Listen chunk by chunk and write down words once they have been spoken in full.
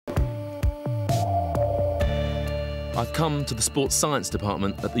I've come to the sports science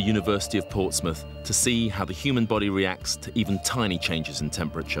department at the University of Portsmouth to see how the human body reacts to even tiny changes in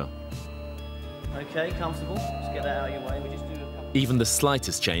temperature. OK, comfortable. Let's get that out of your way. We just do a couple... Even the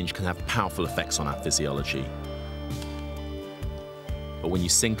slightest change can have powerful effects on our physiology. But when you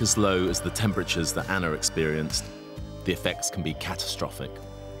sink as low as the temperatures that Anna experienced, the effects can be catastrophic.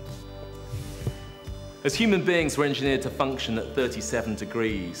 As human beings, we're engineered to function at 37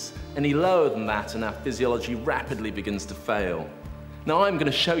 degrees. Any lower than that and our physiology rapidly begins to fail. Now I'm going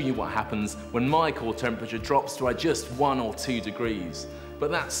to show you what happens when my core temperature drops to just 1 or 2 degrees. But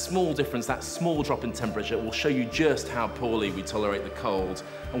that small difference, that small drop in temperature will show you just how poorly we tolerate the cold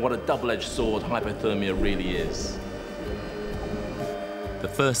and what a double-edged sword hypothermia really is. The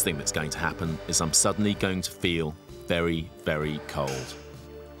first thing that's going to happen is I'm suddenly going to feel very, very cold.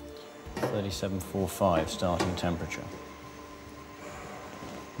 37.45 starting temperature.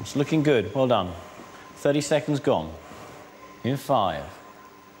 It's looking good. Well done. 30 seconds gone. In 5,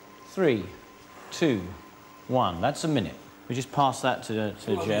 3, 2, 1. That's a minute. We just pass that to Jeff.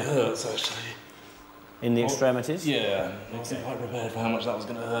 It hurts, actually. In the extremities? Yeah. I wasn't quite prepared for how much that was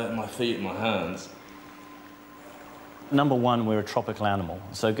going to hurt in my feet and my hands. Number one, we're a tropical animal.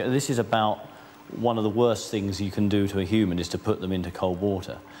 So this is about one of the worst things you can do to a human is to put them into cold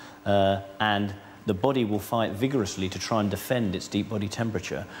water. And the body will fight vigorously to try and defend its deep body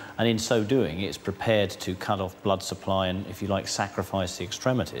temperature, and in so doing, it's prepared to cut off blood supply and, if you like, sacrifice the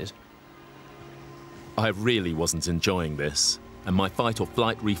extremities. I really wasn't enjoying this, and my fight or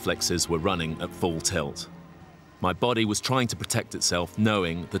flight reflexes were running at full tilt. My body was trying to protect itself,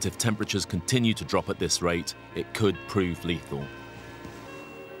 knowing that if temperatures continue to drop at this rate, it could prove lethal.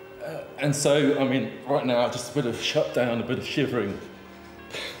 And so, I mean, right now, just a bit of shutdown, a bit of shivering,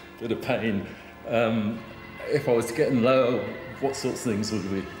 a bit of pain. If I was to get lower, what sorts of things would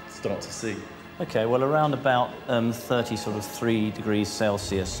we start to see? OK, well, around about 3 degrees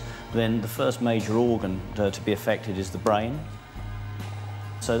Celsius, then the first major organ to be affected is the brain.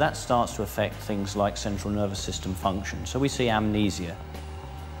 So that starts to affect things like central nervous system function. So we see amnesia.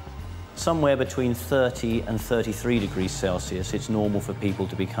 Somewhere between 30 and 33 degrees Celsius, it's normal for people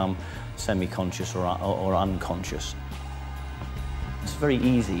to become semi-conscious or unconscious. It's very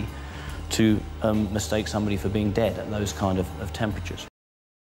easy to mistake somebody for being dead at those kind of temperatures.